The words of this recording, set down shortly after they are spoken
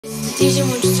DJ,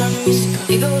 won't you turn the music up?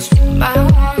 It goes 1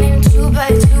 and 2 by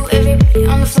 2. Everybody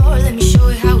on the floor, let me show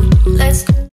you how we do. Let's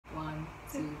go. 1,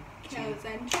 2, Kellz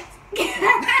and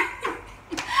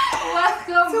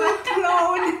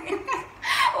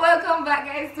welcome back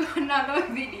guys to another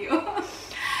video.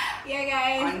 Yeah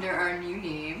guys, under our new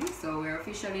name, so we're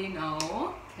officially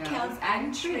now Kellz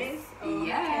and Tris.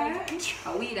 Yeah,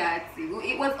 we that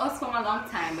it was us from a long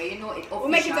time, but you know it official.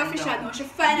 We make it official now. She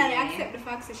finally Yeah. accept the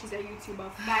fact that she's a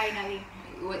YouTuber. Finally.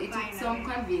 Well, it took some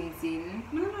convincing.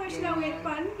 No, she don't wait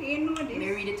for you know this.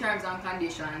 Me read the terms and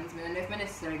conditions. I don't know if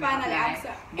necessarily Finally apply,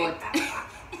 accept, but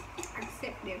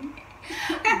accept them.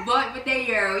 but with the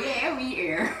year, yeah, we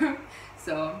here.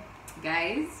 So,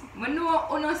 guys, I know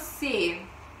uno say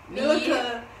me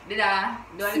did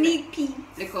a sneak peek.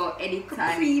 little edit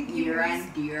Previews. here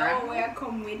and there. Oh, where I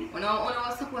come with. Uno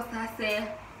supposed to say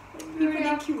People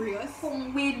are curious.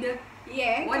 come with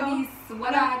Yeah. what come. is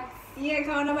what that. Yeah,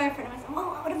 because one of my friends was like,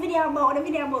 oh, what the video about? What the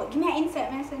video about? Give me an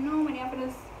insight. And I said, no, man, you have to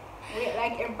just wait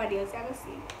like everybody else. You have to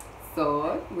see.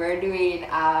 So we're doing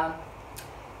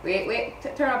wait,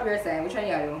 turn up your side. Which one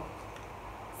you do?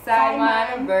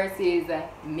 Sideman versus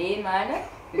main man.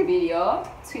 The video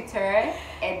Twitter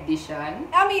edition.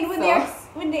 I mean, with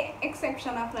So- the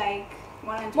exception of like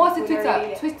one and two. Mostly people are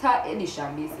really- Twitter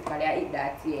edition basically. I eat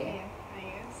that, yeah. Yeah,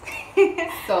 I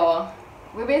guess. So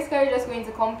we're basically just going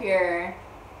to compare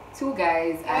two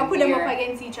guys I'll and put them here up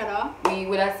against each other. we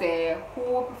would have say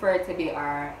who prefer to be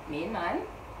our main man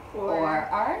or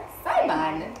our side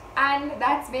man, and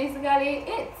that's basically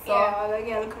it. So yeah, like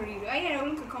a look review. Yeah,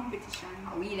 look a competition.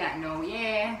 we don't know,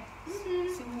 yeah.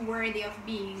 So worthy of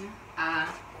being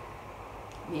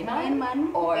Main main man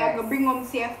man. or Yeah, go bring home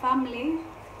to your family.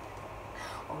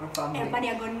 or family. Everybody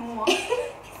are gonna know.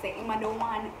 Say him the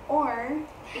one, or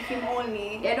if him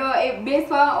only. You know, it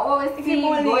based on always If see him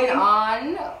only- going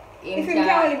on. If him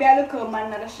can only be a local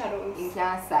man in the shadows. in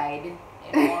can side,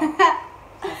 you know.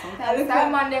 And sometimes look side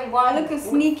a- man them I one look a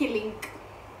sneaky link.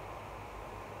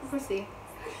 What say?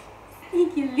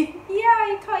 Sneaky link. Yeah,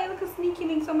 you can't look a sneaky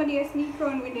link. Somebody a sneak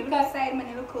around with the look Because- side man,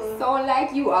 you look a... sound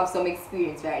like you have some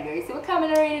experience right there. So we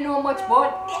can't really know much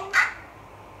about.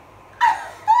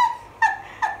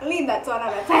 Leave that to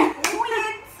another time.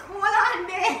 Wait, hold on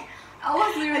there. I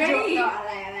wasn't I joke, ready. no, I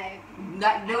lie.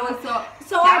 That was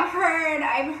So cap.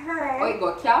 I've heard. Oh, it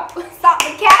got cap. Stop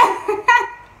the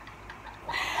cat.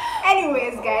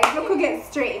 Anyways, guys, we could get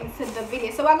straight into the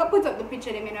video. So I'm gonna put up the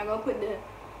picture. Then I'm gonna put the,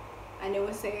 and they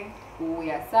will say, Who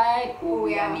we are side, who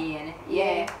we are yeah. main.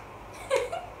 Yeah.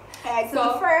 alright. So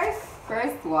So- the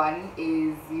First one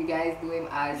is you guys do him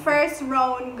as first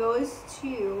round goes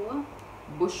to.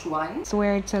 Bush one.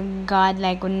 Swear to God,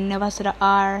 like we never said the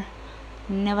R.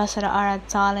 Never said the R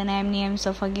at all in our name,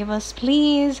 so forgive us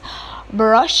please.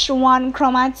 Brush one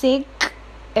chromatic.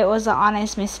 It was an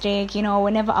honest mistake, you know.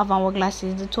 We never have our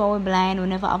glasses. The two are blind. We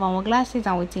never have our glasses,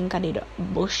 and we think I did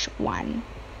Bush one.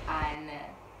 And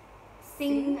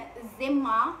Sing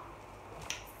Zimmer.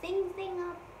 Sing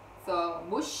Zinger. so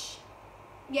Bush.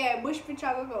 Yeah, Bush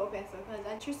picture will go up here, because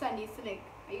I Tristan used to like.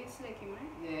 I used to like him,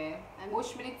 right? Yeah. And-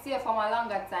 Bush me did say from a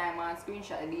longer time and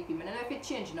screenshot the DP. I don't know if it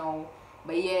changed now,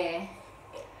 but yeah.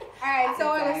 Alright, so At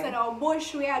what the I time. said, oh,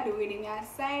 Bush, we are doing him. Yeah,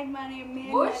 side man, him,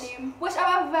 main Bush, man, him. Bush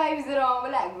have vibes, you know. I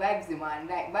like vibes, man.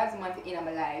 Like vibes, man, in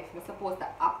my life. I'm supposed to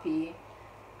happy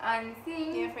and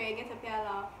sing. Yeah, for you get up here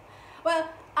laugh. Well,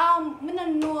 I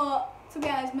don't know, to be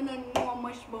honest, I don't know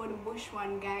much about the Bush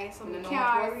one, guys. So You I don't know much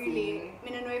can't about really, singing. I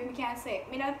don't know if I can say.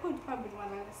 I don't put probably one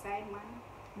on the side man.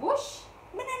 Bush?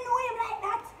 I don't know him like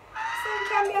that. So it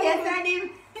can be a Yes, little, and him.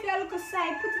 if you look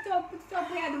aside, put it up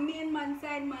here, the main man,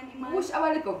 side man, him man. Bush have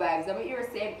a little vibes. I mean, you're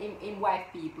saying in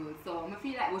white people, so I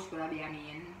feel like Bush gonna be a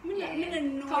man. Me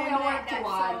don't know So we him are like work that,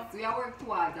 towards. We are work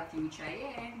towards the future.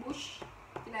 Yeah, Bush.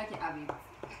 I feel like you have it.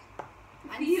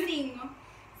 And sing.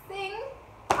 Sing.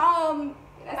 I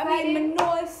That's mean, it.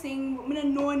 I know sing, I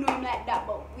don't know him like that,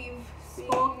 but we've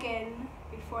spoken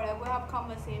before, like we have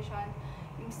conversation.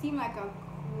 Him seem like a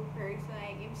cool person,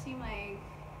 like him seem like,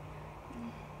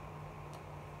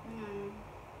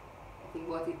 Think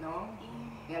about it now.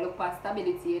 We are look for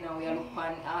stability, you know. We are look for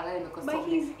all of them because but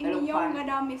something. he's We look younger for-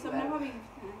 than me, so I'm well, never being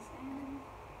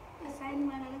a side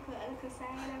man, I look a side,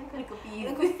 I Little piece.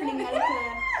 look a fling, I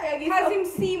look because him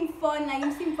seem fun, like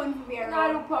him seem fun to be No, I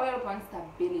around. look for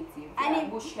stability. And And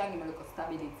it- Bush can give me look of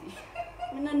stability.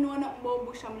 I don't know nothing about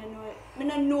Bush, I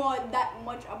don't know that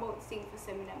much about sing for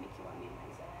some that make you want me man.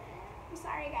 So, I'm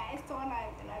sorry guys, don't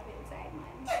have to love it side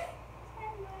man.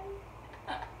 Side man.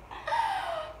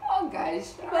 Oh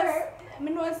gosh. But I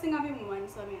know sing of him man,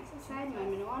 so I mean, so side man,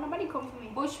 I don't want nobody come for me.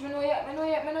 Bush, me know you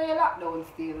lockdown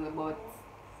still, but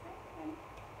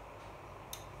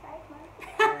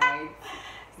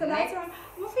So that's wrong.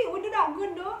 I feel we do that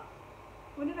good though.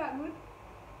 We do that good.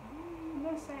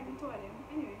 Let's side the two of them.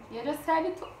 Anyway. You just said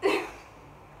it.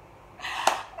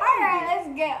 Alright, let's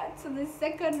get to the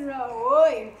second round.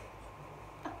 Oi.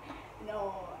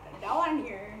 No, that one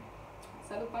here.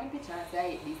 So look on the picture and say I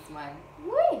hate this man.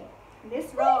 Wait.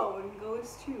 This round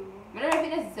goes to. I don't know if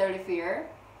it's necessarily fair.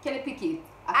 Can you pick it?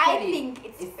 I think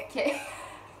it's fair. Okay.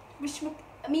 Which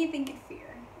me think it's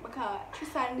fair because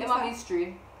Tristan. Them have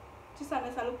history. Tristan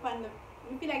does look on the.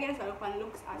 I feel like it's a look on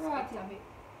looks aspect of it.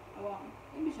 Wow.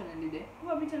 You be trying to do that.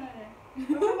 What be trying to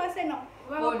do? Remember I said no.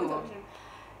 Oh, no.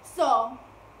 So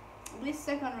this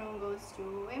second round goes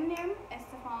to Eminem,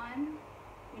 Estefan.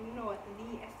 You know what the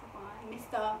Estefan,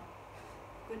 Mr.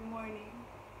 Good Morning.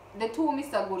 The two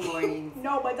Mr. Good Mornings.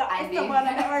 No, but the And Estefan then-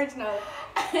 and the original.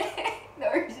 The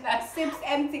original. Sips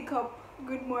empty cup.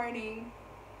 Good morning.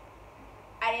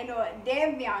 And you know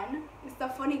Davian,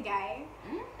 Mr. Funny Guy.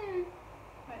 Mm-hmm.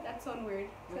 Right, that sounds weird.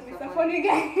 So Mr. Mr. Funny. Funny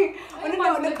Guy. Oh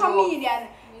no, the comedian.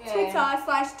 Yeah.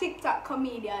 Twitter/TikTok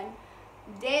comedian.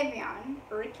 Davian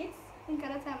Ricketts. Think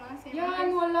at the time I say You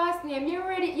know last name. You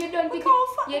ready? You don't pick. Look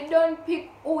how fun. You don't pick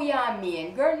who you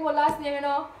mean. Girl, know last name, you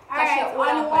know. Alright,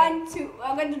 on 1, 2.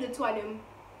 I'm gonna do the two of them.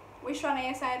 Which one are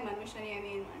your side man? Which one are your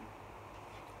main man?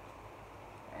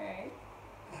 Alright.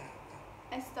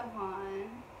 Estefan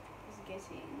is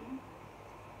getting.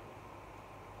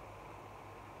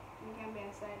 You can be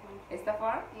a side man.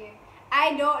 Estefan? Yeah.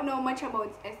 I don't know much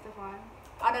about Estefan.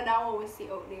 Other than what we see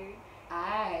out there.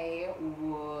 I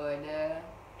would.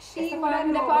 She Estefan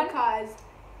wouldn't know Estefan? because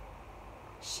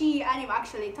she and him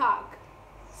actually talk.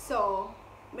 So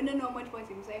we don't know much about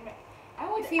him. So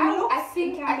I would. If he looks, I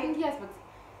think. he I can think be- he has.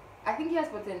 I think he has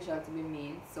potential to be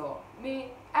mean. So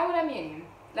I would have mean him.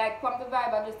 Like from the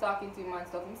vibe of just talking to him and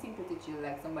stuff. He seems pretty chill,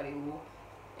 like somebody who,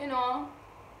 you know,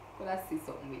 could have see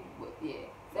something with. But yeah,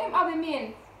 so him have a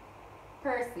mean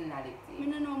personality. we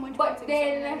don't know much But about him.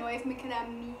 then- So we don't know if we could have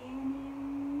mean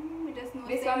him. We just know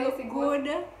This say one look is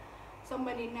good.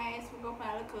 Somebody nice. We go on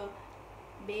a little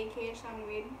vacation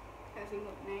with. Because he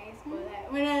look nice. But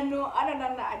like, we don't know. Other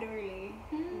than that, I don't really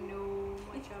know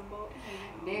much about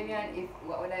him. Davian,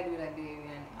 what would I do with a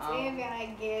Davian? Davian, I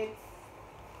get.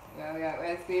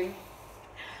 Where's him?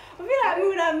 I feel like we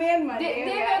would have made man.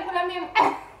 Davian could have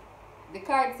named. The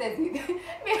card says it.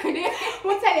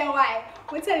 We'll tell you why.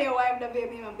 We'll tell you why I'm the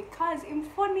baby man. Because him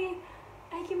funny.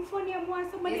 Like him funny, I want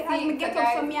somebody You as see, me get so up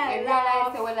guys, for me and we laugh.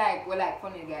 realize that we're like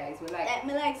funny guys. We're like.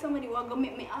 Me like somebody who gonna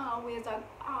make me always a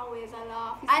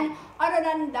laugh. And other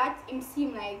than that, him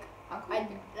seem like Uncle.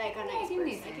 like a nice seem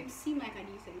person. decent. Like him seem like a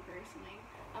decent person. Like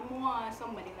I want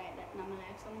somebody like that in my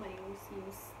life. Somebody who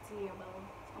seems stable.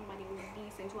 Somebody who's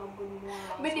decent, who have good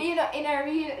morals. But you know, in a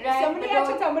real life, Somebody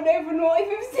actually tell me, I don't even know if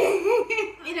him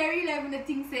seen. in a real life, when the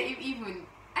thing say him even,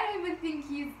 I don't even think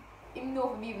him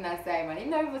know for even a side man. Him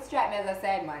not even strike me as a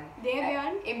side man.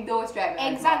 Davian? Like, him don't strike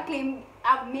me Exactly, him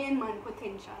have main man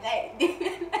potential. as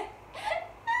man. Like,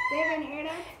 Davian, hear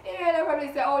that? you know, they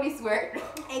probably say, oh, this work.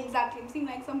 Exactly, him seem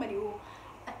like somebody who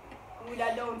would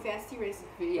have done for a serious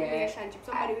Yeah. relationship.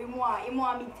 Somebody who want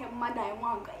meet your mother, he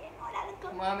want go, you know that I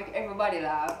little. want to make everybody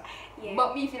laugh. Yeah.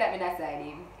 But me feel like me that side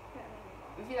him.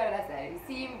 I feel like that side him.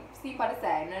 See him on the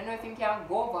side. And I don't know if him can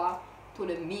go over to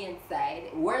the main side.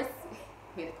 Worse,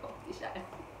 with the competition.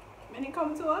 When it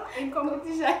comes to what? In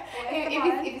competition.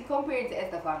 If it's compared to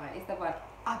Estefan, man, Estefan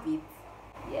have it.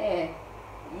 Yeah.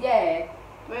 Yeah.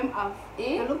 Where him have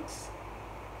Eh? the looks.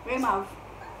 Where him have.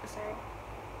 Sorry.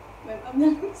 Where him have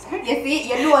the looks. Sorry. You see,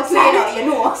 you know what's going on, you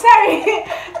know. Sorry.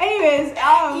 Anyways,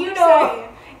 You know. sorry.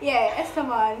 Yeah,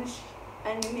 Esteban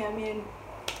and me, I mean.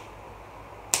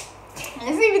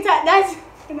 Let's leave it at that.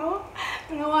 You know?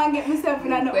 I don't want to get myself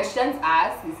in a no. Questions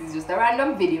asked. This is just a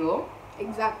random video.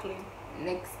 Exactly.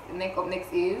 Next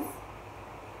is.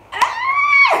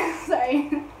 Sorry.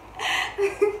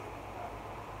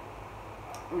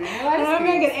 I'm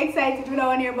gonna get excited with that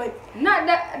one here, but Not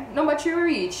that number 3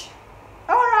 reach.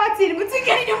 alright, but to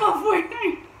get it number 4.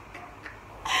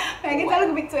 I get a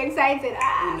little bit too excited.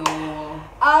 No.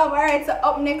 Alright, so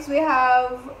up next we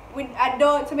have with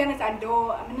Ado. To be honest,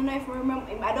 Ado, I don't know if you remember.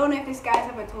 I don't know if this guy's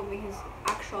ever told me his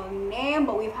actual name,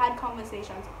 but we've had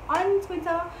conversations on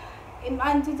Twitter.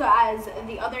 On Twitter as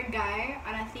the other guy,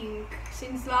 and I think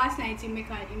since last night he make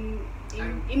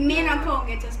in main account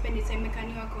get suspended, so he make a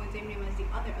new account. Same name as the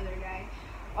other guy,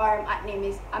 or at name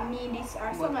is Amidis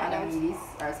or something like that. Amidis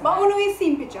or something. But when we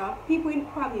see picture, people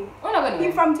probably We're not gonna people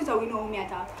know. from Twitter we know who me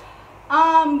at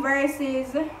all.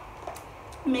 Versus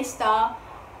Mr.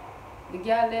 The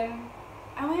girl them.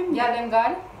 Girl Girl them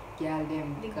God. Girl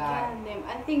them The God. girl them,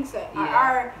 I think so.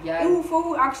 Yeah. Or Yeah.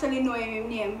 who actually know him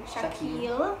name? Shaquille.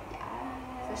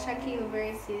 Yeah. So Shaquille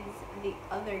versus the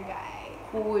other guy.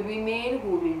 Who would we main?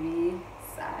 Who would we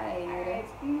side? Alright.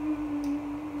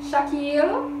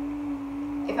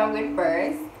 Shaquille. If I'm going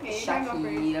first, Yeah, you can go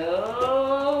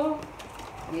Shaquille.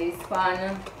 This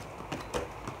one.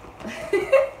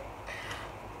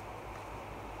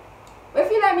 I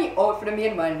feel like me out for the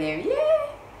main man them. Yeah.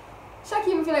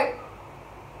 Shaquille feel like,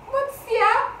 what's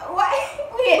yeah? Why?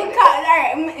 Wait. Because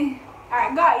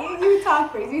alright, God, you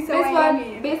talk first. You say what you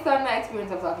mean. Based on my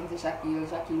experience of talking to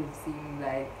Shaquille seems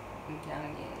like him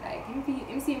can like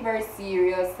him seem very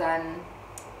serious and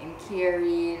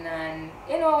caring and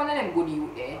you know one of them good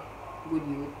youth there. Good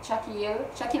youth.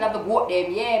 Shaquille have the goat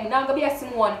them, yeah. I'm not gonna be a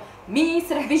someone. Me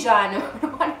see the vision.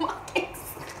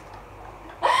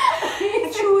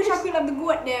 True, Shaquille have the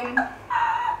goat them.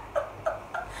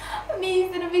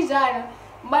 Me see the vision.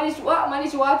 Manage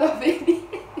water, baby.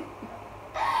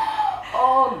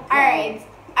 Oh God.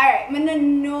 Alright, me no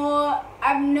know.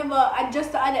 I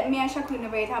just the other me and Shaquille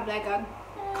never have like a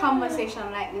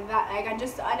conversation like that. Like I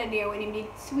just the other day when him did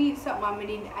tweet something and me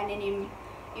did and then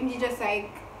him did just like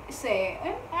say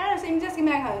I don't know, him just give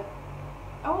me like a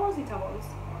what was it about?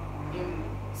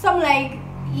 Some like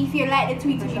if you like the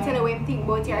tweet you tell her what you think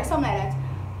about you or something like that.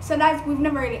 So that's we've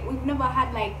never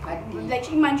had like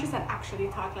him and Tristan actually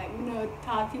talk like we no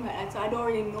talk to him like that. So I don't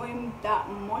really know him that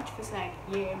much. It's like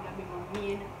yeah, that be my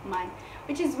main man,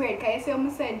 which is weird. Cause you see, I'm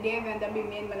saying Dave and that be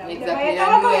main man. Exactly.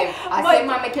 I know him. I say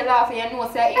man make you laugh and you know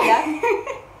say that.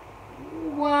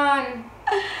 One.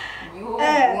 You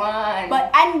won.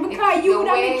 But and because you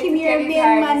that make him your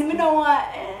main man, you know what?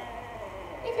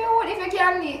 If you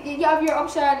can, you have your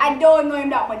option. I don't know him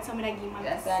that much, so I'm gonna give him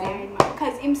Yes, side man.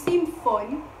 Because him seem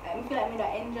fun. I feel like me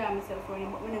that enjoy myself for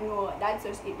him, but I don't know that's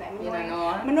just it. Like, I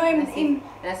know him.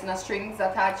 There's no strings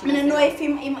attached. I don't know if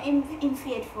him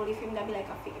faithful, if him that be like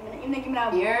a fake. Him not give me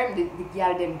that. Here, the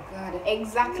girl them God.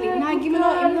 Exactly. Yeah, Nah, give me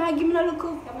no look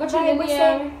of. What's your name?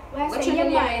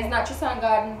 It's not Tristan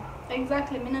Garden.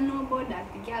 Exactly. Me don't know about that.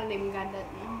 The girl them got that.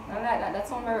 I like that. That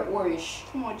sounds very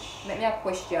Orish. Too much. Let me have a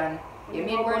question. You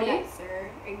mean about word that, sir?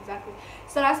 Exactly.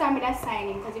 So that's why I made that sign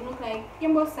him because he look like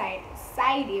you both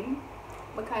side him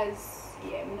because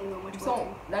yeah, we don't know much about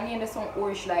him. That name is some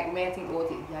Orish like when I think about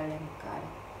it, yeah, God.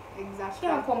 Exactly.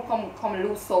 Yeah, come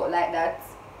loose out like that.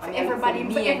 For everybody.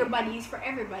 It's for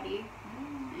everybody.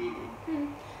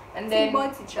 And then the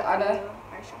other,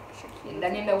 the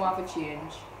name they want to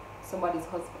change somebody's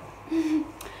husband.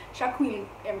 Shaquille,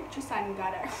 Tristan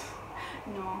got her.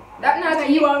 No. That not so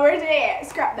keep. You are there.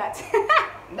 Scrap that.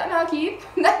 That not keep.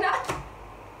 That not.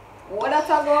 What that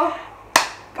go?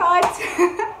 Cut.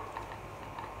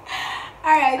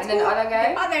 Alright. And then the other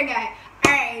guy? The other guy.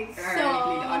 Alright, so.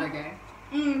 The other guy.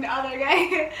 The other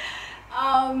guy.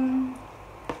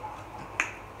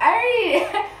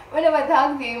 Whenever I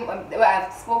talk to him, well,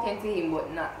 I've spoken to him,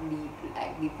 but not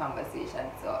deep conversation.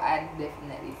 So I'd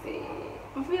definitely say.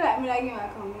 I feel like me like him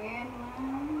like a man.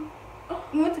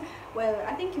 Well,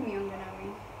 I think he's younger than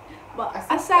me. But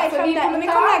aside from that, me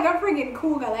come like a freaking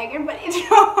cougar, like everybody.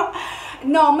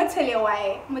 No, I'ma tell you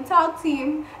why. I'ma talk to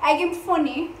him. I give him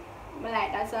funny. But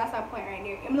like that's a point right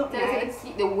there. Him look nice.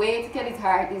 The way to kill his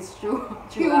heart is true.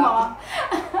 Humor.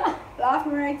 Laugh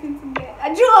me right into bed.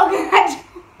 A joke.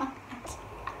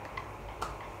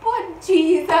 But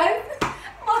Jesus.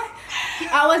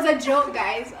 That was a joke,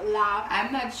 guys. Laugh.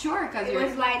 I'm not sure because it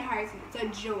was lighthearted. It's a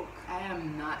joke. I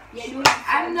am not yeah, sure.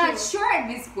 I'm not sure at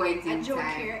this point in a joke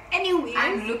time. Here. Anyways,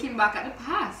 I'm looking back at the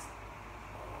past.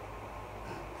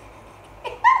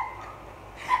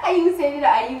 I used to say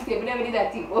that. But never did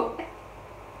that thing. Oh.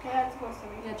 Yeah, that's supposed to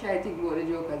be. I try to think about the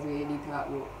jokers we did talk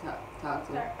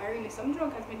to. I really some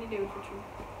jokers made the day for true.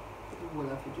 What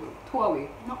of a joke? 2 away.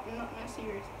 No,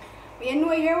 serious. But you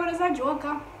know, your one is a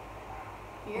joker.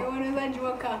 Your one is a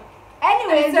joker.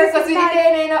 Anyways, this is not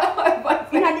in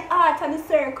the art of the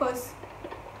circus.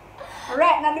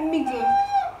 Right now the middle.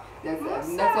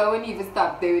 That's why we need to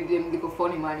stop there with them little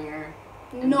funny man here.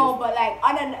 No, but like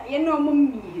other than, you know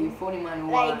mommy. The funny man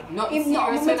like not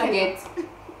serious when I get.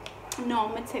 No,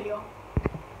 I'ma tell you.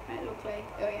 I look like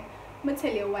oh yeah. I'ma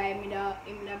tell you why him da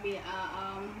be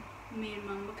a main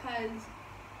man because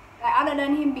like other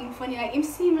than him being funny, like him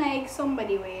seem like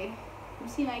somebody way. Him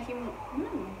seem like him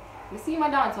I see him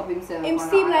dance up himself. Him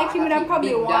seem like he would have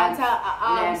probably want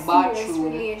a serious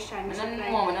relationship.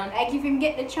 Like if him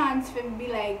get the chance to be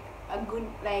like a good,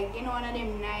 like you know, one of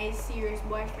them nice, serious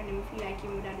boyfriend, him feel like he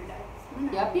would have do that.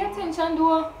 Yeah, pay attention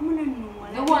though.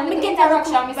 The one with the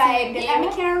interaction,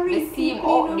 I see him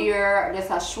out know? there,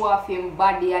 just a show off him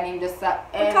body and him just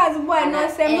because boy, no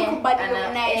say look body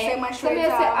look nice, so much so say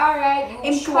alright, you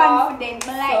him show confident,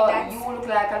 so like that. you look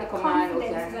like a little man.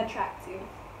 Confidence is attractive.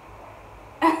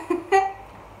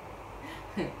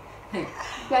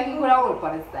 Like he could have hold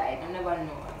on the side. I never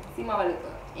know. See my little.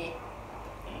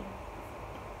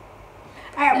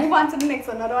 Alright, move on to the next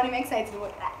one. I don't want him excited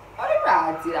about that.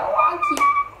 Alright, I want to keep.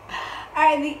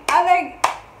 Alright, the other.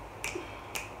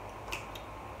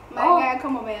 My Oh. guy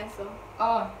come over here, so.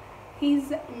 Oh,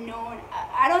 He's known.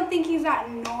 I don't think he's not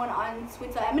known on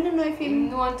Twitter. I mean, I don't know if him him.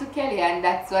 known to Kelly, and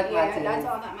that's what Yeah, matters. that's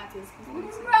all that matters.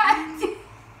 Right.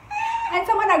 And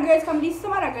some other girls come. These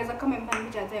some other girls are coming from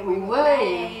picture time. We Nice will.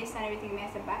 and everything. I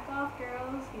said, back off,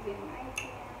 girls. He's in my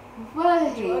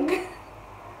What?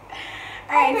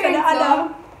 Alright, so the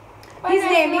other. His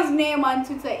Why name on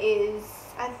Twitter is,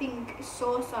 I think,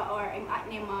 Sosa, or at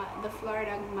name the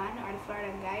Florida man or the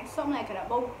Florida guy, something like that.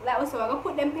 But like I said, I'm gonna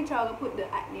put them picture, I'm gonna put the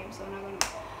at name, so I'm not gonna.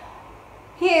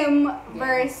 Him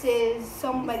versus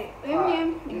somebody.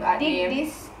 Him dig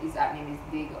this. His at name is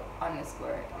dig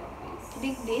underscore.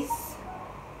 Dig this.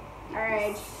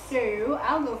 Alright, so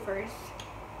I'll go first.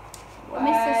 Why?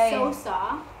 Mr.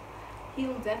 Sosa,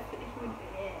 he'll definitely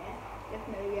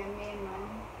be a main man.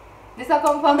 This will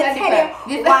come from I'm gonna the tell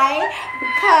you different. why.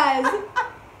 Because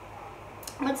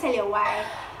I'm gonna tell you why.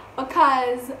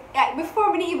 Because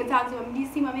before we even talk to him, do you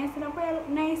see my man set up real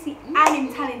nice? And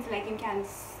him talented, like him can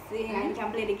sing and he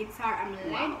can play the guitar. I'm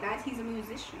like that. He's a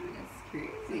musician. That's He's a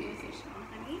crazy. musician,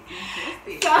 honey.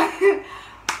 Interesting. So,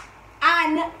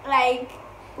 and like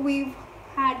we've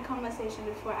had conversation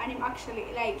before, and him actually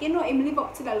like him live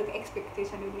up to that like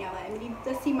expectation with me. Like him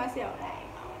just see myself like.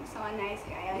 So a nice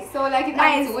guy. Like, So like it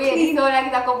nice, nice way. clean. So like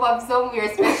it come from somewhere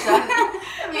special.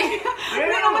 I'm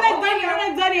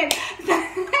not done yet.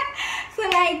 So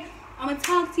like I'm gonna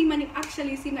talk to him and him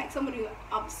actually seem like somebody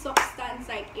of substance,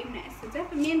 like him nice. So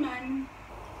definitely main man.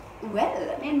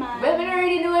 Well, Main man. well, we don't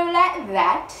really know him like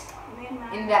that Main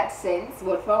man. in that sense.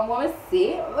 But from what I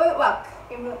see, look.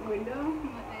 Him look good though. Him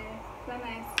look nice. So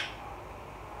nice.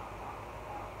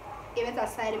 If it's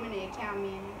outside him, you can't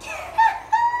mean.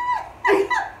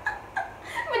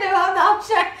 We never have the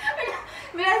option.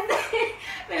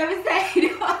 We never say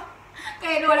it.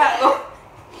 Okay, you know that go.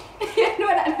 You know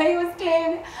that when he was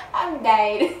clean, I'm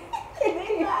died.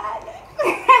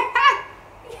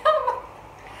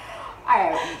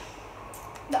 Alright.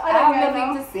 The I other have guy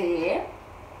nothing now. to say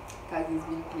because he's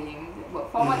been claimed.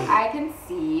 But from what I can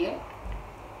see,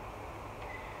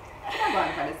 I'm not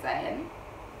going for the side.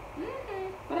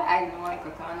 But I know I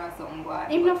could kind of something going.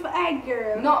 Him not for eye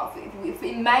girl. No,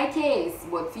 in my case,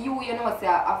 but for you, you know, say,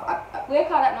 what do you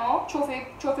call that now? Trophy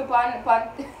pan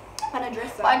And a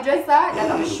dresser. dresser,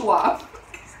 that I'm sure.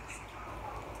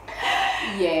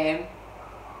 Yeah.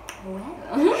 Well,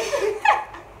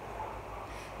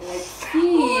 let's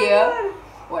see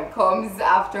what comes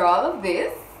after all of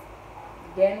this.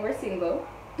 Then we're single.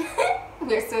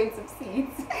 We're sowing some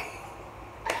seeds.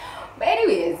 But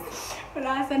anyways. But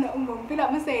I said no, feel like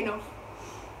I say enough.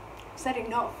 Said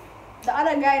enough. The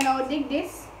other guy now dig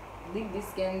this. Dig this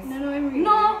skins. No, him really.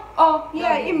 No. Oh.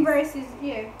 Yeah, no, him versus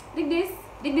yeah. Dig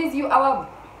this, you our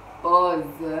buzz.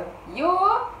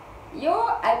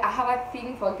 I have a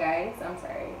thing for guys, I'm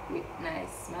sorry, with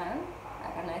nice smile.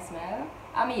 Like a nice smile.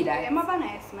 I mean that. I'm a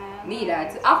nice man. Me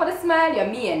that. After the smile, you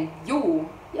mean you.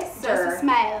 Yes, sir. Just a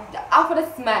smile. After the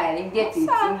smile, you get it. Yes,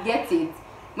 sir. You get it.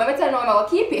 Mama tell you I'm gonna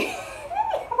keep it.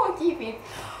 I'm gonna keep it.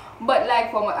 But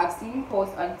like from what I've seen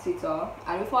posts on Twitter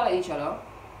and we follow each other.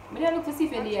 But I look to see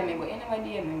if you DM me, but you never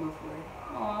DM me before.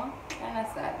 Aww, kinda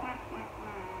sad.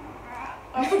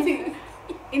 I'm putting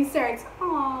inserts.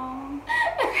 Aww.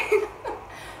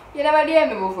 You never DM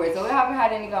me before, so we haven't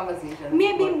had any conversation.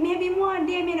 Maybe one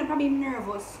day I'm probably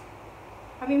nervous.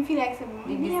 I mean, feel like This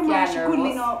yeah, guy man, she couldn't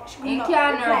nervous? know. She He couldn't know.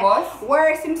 can't nervous. Like,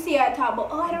 worse him see her talk, but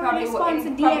oh, I don't really respond to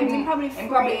DMs. I'm probably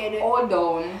afraid. All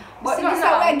down. But So no, this no.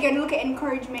 how I get look at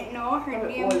encouragement now. Her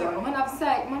Hold DMs on. are. Man have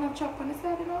side, man have chop on the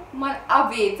side, you know. Man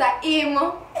have it, him.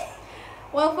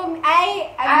 Well, for me,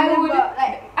 I never, would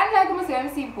like. and like I'm saying,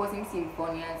 I'm seeing post him seem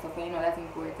funny and stuff, you know that's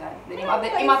important. Then him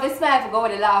have the smile to go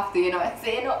with the laughter, you know.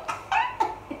 So you know.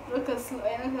 Look at slow.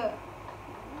 Look at.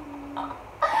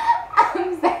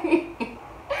 I'm sorry.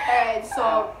 Alright,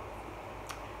 so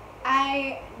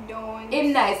I don't.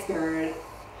 Him nice girl.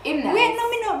 Him nice. Wait,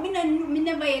 no, me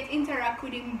never yet interact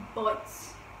with him, but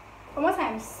from what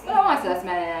I'm I seeing, don't want to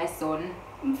smell a nice son.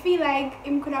 I feel like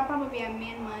him could have probably be a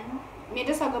main man. Me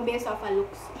just go based off of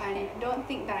looks, and I don't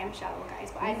think that I'm shallow,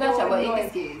 guys. But I He's don't not sure, but know in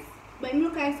if- this case. But him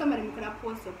look like somebody we could have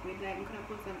posted up with, like we could have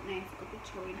posted a nice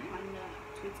picture with him on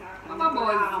the Twitter. Mama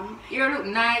boy, you look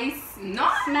nice. No.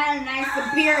 Smell nice, the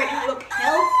beard look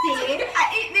healthy. I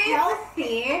eat this.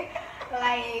 Healthy,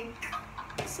 like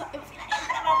so. I feel like I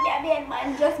could have been a main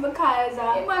man just because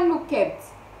The man look kept.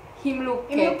 him look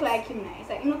like him nice.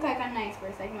 Like, him look like a nice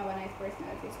person. Like, him have a nice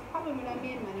personality. So, probably not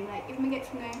main man. Him like, if me get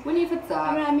to know him, we need to talk.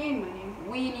 I'm not main man. Him.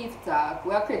 We need to talk.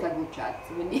 We have create a group chat.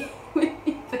 We need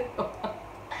to know.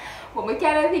 But we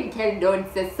kind of think Kellz done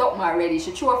said something already.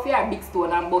 She threw a fair big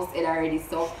stone and bust it already.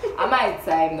 So, I might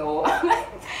time now.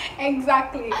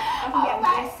 Exactly. I'm an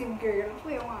aggressive girl.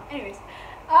 What you want? Anyways.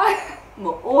 I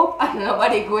hope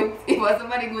nobody good. If it was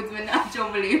somebody good, we're not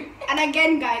trouble him. And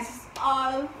again, guys, it's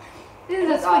all... This is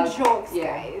just all for jokes,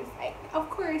 yeah. guys. Like, of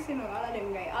course, you know,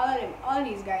 all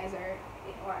these guys are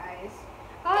in our eyes.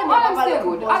 All of them All have them a still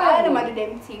little good. buzz. All All of them them good. are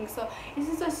the them things. So this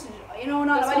is just, you know,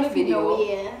 not Just for nobody the feel no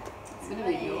video. way. For the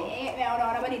video.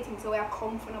 Yeah, nobody thinks so we are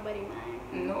come for nobody,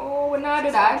 man. No, we're not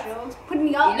do Just that. for jokes. Putting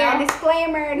me out You there, know,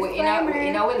 disclaimer. We're in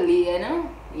our lane.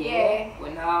 Yeah. We're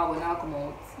now come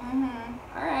out.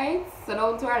 Mm-hmm. Alright, so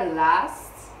now to our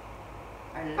last.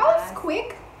 That was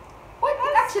quick. What? That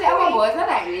was Actually, our quick. boys are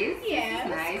like this. Yeah, This is that's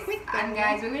nice. quick And though.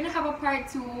 guys, we're going to have a part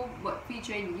 2, but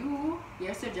featuring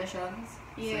your suggestions.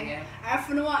 Yeah. So, yeah. If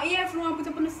you want to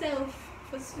put up on yourself.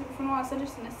 If you want to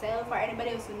suggest on yourself or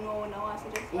anybody else who know want to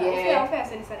suggest. Yeah. I'll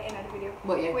say this at the end of the video.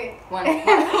 But yeah, Wait. one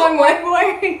One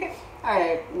more.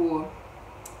 Alright, ooh.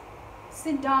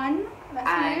 Sidan. That's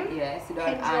her And name. yeah,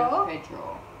 Sidon Pedro. and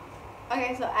Pedro.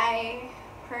 Okay, so I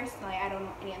personally I don't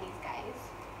know any of these guys.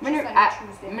 I Just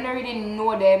choose them. don't really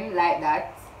know them like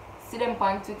that. See them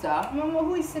on Twitter. Mama,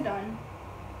 who is Sidan?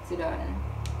 Sidon.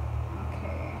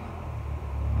 Okay.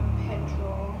 And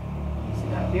Pedro.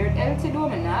 Sidon. Beard LT do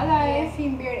me not I lie.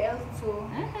 seen Beard Elsa too.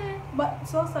 Mm-hmm. But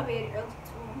so also Beard Elsa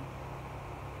too.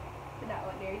 So that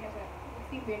one there, you have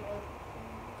a seen Beard Elsa.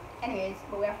 Anyways,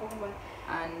 but we are focused on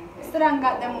And Sidan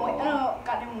got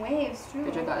them waves too.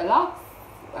 Pedro got the locks.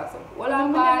 That's a whole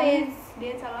Remember lot the of waves,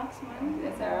 data locks, man.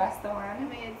 That's a Rasta The man.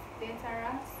 waves, data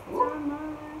rasta, Ooh.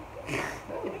 man.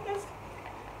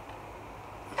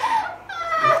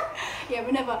 Yeah,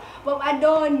 we never. But I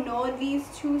don't know these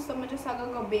two, so I'm just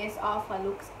gonna go based off of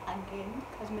looks again.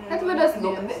 That's what us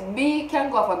look. B can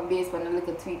go off a base when a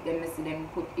little tweet them, see them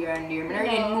put here and there. I don't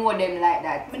really know them like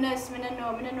that. I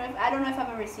don't know if I've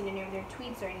ever seen any of their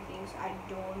tweets or anything, so I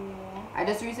don't know. I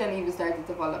just recently even started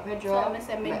to follow Pedro. So I'm gonna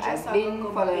say me but just I've been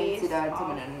go following based Sidon, so off I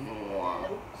don't know.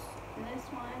 looks. This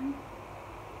one.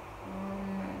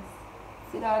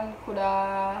 Sidon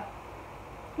coulda.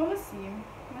 Let me see him.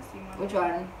 One. Which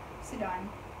one? Sidan.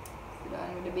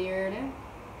 Sidon with the beard.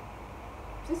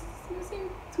 Just seen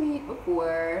tweet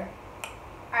before.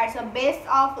 Alright, so based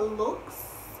off looks,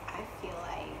 I feel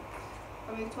like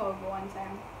I'm going to talk one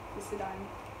time to Sidan.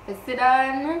 The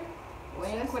Sidon.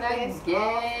 When Just could I based get?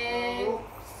 off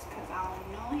looks, because I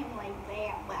don't know him like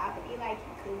that, but I feel like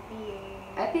he could be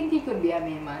a... I think he could be a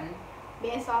main man.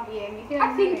 Based off, yeah, you can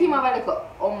I think him have a little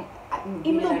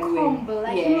him look humble,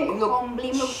 like yeah, him look humble,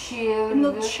 him look chill. him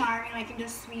look charming, like him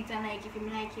just sweet, and like if him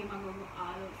like him, I go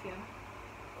all of you.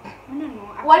 I don't know.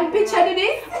 One picture to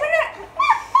this.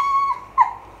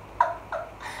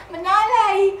 But not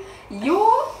like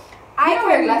You I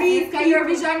wear can glasses read because your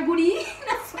people. vision goodie.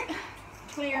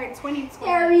 Clear 2020.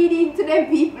 You're reading to them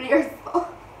people yourself.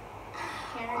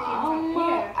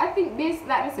 Yeah. I think this,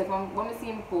 like myself, when I see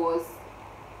him post,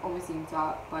 when I see him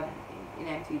talk, but in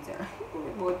Twitter, we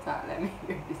both talk, let me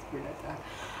hear this brother talk.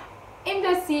 Him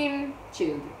just seem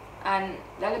chilled, and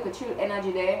that little chill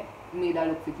energy there made that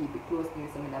look to keep it close to me,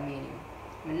 so I mean him.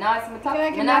 I'm not some top,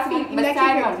 I'm not some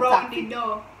beside him grounded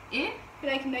though. Eh? I feel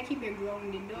like him that keep you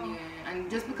grounded though. Yeah, and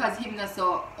just because him not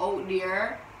so out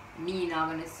there, me not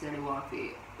gonna necessarily want to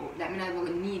like me not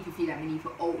gonna need to feel like me need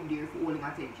for out there for all my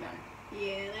attention.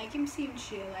 Yeah, like him seem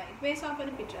chill, like based off of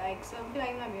the picture, like so I feel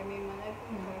like not be a main man, like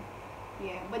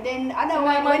yeah. But then I don't So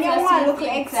want my when you man want just look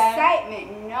seems excitement,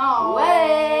 no.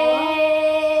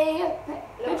 Way.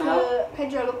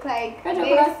 Pedro look like Pedro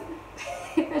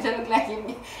look like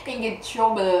him get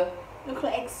trouble. look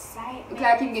like excitement. Look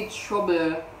like him get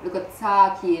trouble. Look at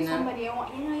talking. Somebody I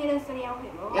want, you know, you just say out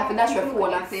here. You have to dash your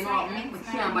phone and say no, but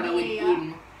can't bother with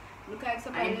him. Look like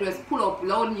somebody. And plus pull up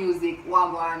loud music,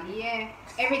 wagwan. Yeah,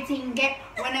 everything get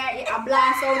when I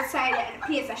blast outside and the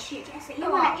place a shit. I say, you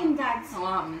want in that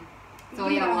What happened? So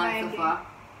You yeah, know one vibe so far.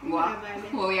 You What? know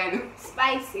vibe What we are do?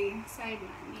 spicy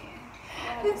sideman, yeah.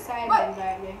 But- Sideman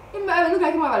vibe. Him look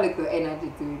like him have a little energy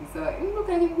to him. So him look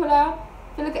like him coulda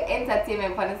feel like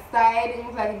entertainment on the side. Him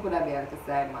look like him coulda be a little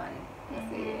side man. I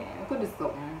say yeah, I could do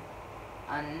something.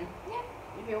 And yeah.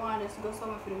 If you want us to go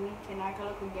somewhere for the weekend, I can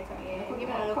look and get out. Yeah, give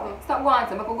me a look. Stop going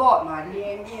to make a go out, man.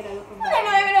 Yeah, give me a look. I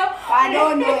don't even know. I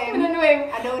don't know him. I don't know him.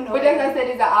 I don't know But him. like I said,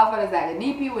 it's a half on the side. The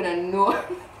DP we don't know. I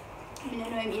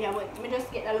don't know him either, but me just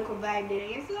get a little vibe there.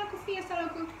 Yes, like a face, a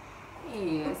little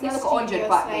Yeah, see, look 100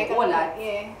 pack like, there. All that.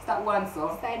 yeah. Start one,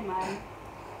 so. Side man.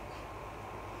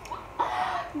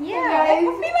 Yeah, I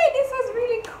feel like this was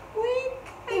really quick.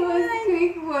 It was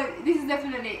quick, but this is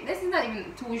definitely, this is not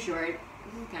even too short.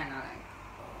 This is kind of like,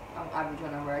 I'm average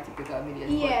one of our typical videos.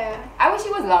 Yeah. I wish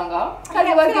it was longer. I Because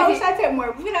it was wish I take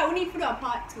more. We need to do a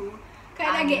part 2.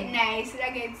 Kind of get nice.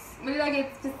 That gets. Maybe I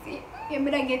get to see. Yeah,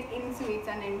 but I get into it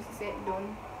and then we set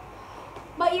done.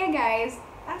 But yeah, guys,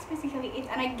 that's basically it.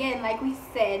 And again, like we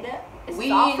said, We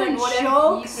soft don't know them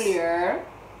jokes. clear.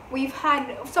 We've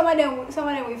had some of them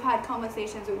we've had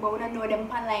conversations with, but we don't know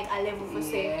them on like a level for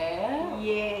say.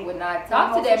 Yeah. We're not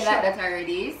talk to No, them for like sure. that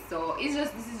already. So it's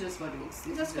just, this is just for jokes.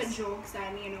 This Just is for jokes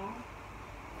and you know.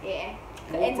 Yeah.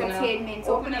 For Open up- entertainment.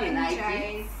 open Open up up and like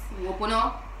enjoys. it. Open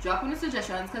up. Drop in the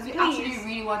suggestions because we Please. actually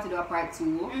really want to do a part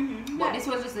 2. But Yeah. this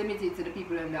was just limited to the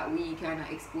people that we kind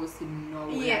of exposed to know.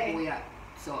 Yeah. Like, yeah.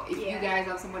 So if Yeah. you guys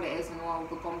have somebody else who know how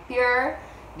to compare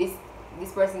this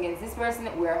person against this person,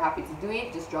 we're happy to do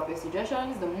it. Just drop your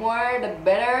suggestions. The more, the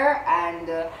better. And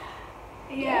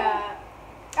Yeah.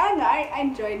 I don't know, I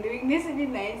enjoy doing this.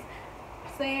 It's nice.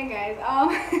 So yeah, guys.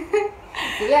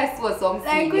 so yes, was some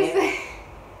Like we scene. said.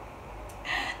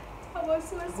 I was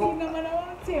so seeing them and I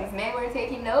want to. These men were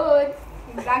taking notes.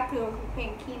 Exactly, we're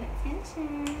paying keen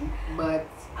attention. But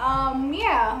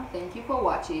Yeah. thank you for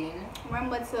watching.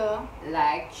 Remember to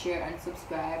Like, share, and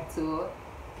subscribe to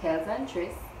Kellz and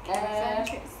Tris. Kellz and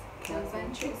Tris. Kellz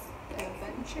and Tris. Kellz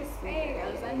and Tris. Hey,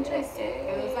 Kellz and Tris.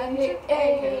 Kellz and Tris.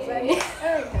 Hey, Kellz and Tris.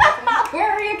 Hey, Kellz and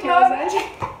Where are you, Kellz Kellz? and Tris.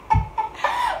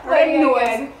 Red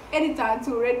nose. Editor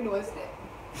too, red nose.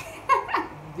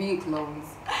 Real clones.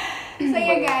 So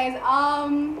yeah, guys.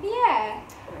 Yeah.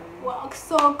 We're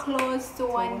so close to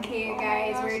 1K,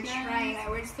 guys. gosh, We're guys. trying. Like,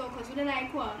 we're so close. We're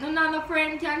like what? No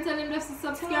friend can tell him just to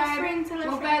subscribe. friend, tell a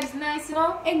My friend. vibes nice, you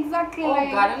know? Exactly. Oh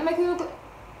like, God, I'm making you look.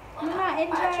 Nah,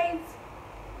 enjoy it.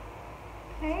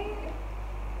 Hey.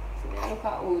 Look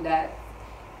at all that.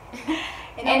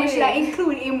 And then we should Anyway.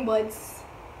 include inbox.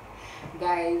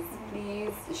 Guys,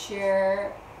 please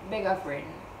share, beg a friend,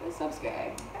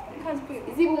 subscribe. Because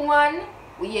Is even one?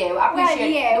 Yeah, we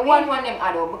appreciate yeah, the we- one them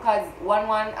add up because one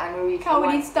and we reach how we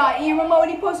one. did start. You remember when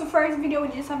you post the first video, we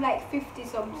just have like 50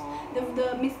 subs.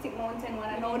 The Mystic Mountain one.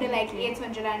 I know they're like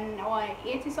 800 and or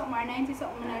 80 something or 90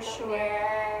 something. I'm not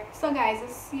sure. So guys,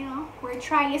 it's, you know, we're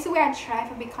trying. Yes, we are trying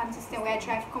to be consistent. We are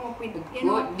trying to come up with, you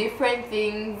know, Good, different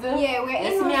things. yeah, we're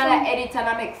Yes, in me some- like edit and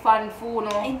I make fun food,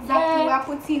 no? exactly. We Yeah. are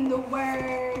putting the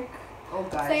work. Oh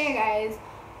gosh. So yeah, guys.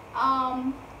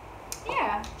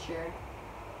 Yeah. Sure.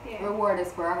 Yeah. Reward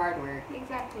us for our hard work.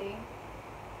 Exactly.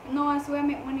 No one so we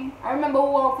make money. I remember we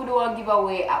want to do a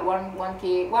giveaway at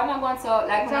 1K. Why am I going to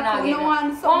like Exactly. when No I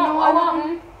one. get So no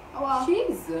one. Oh,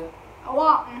 jeez.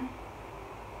 Why?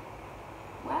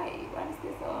 Why is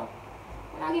this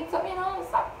when I get something, you know,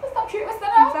 stop treating me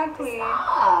stuff. Exactly.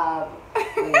 Stop.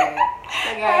 Yeah.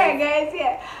 So Alright, guys, guys.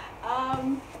 Yeah.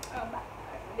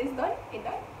 This done. It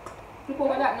done. flip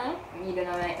over that now. Me don't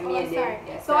know like me Oh, and sorry. them.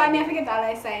 Yes, So I mean, I forget all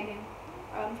I signed in.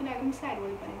 I feel like I'm side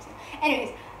one. Anyways,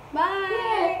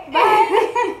 bye.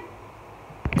 Bye.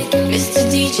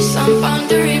 Mr. Teacher, some on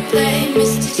the replay.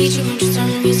 Mr. Teacher, won't you turn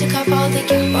the music up all the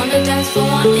gap on the dance floor?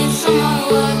 Wanting some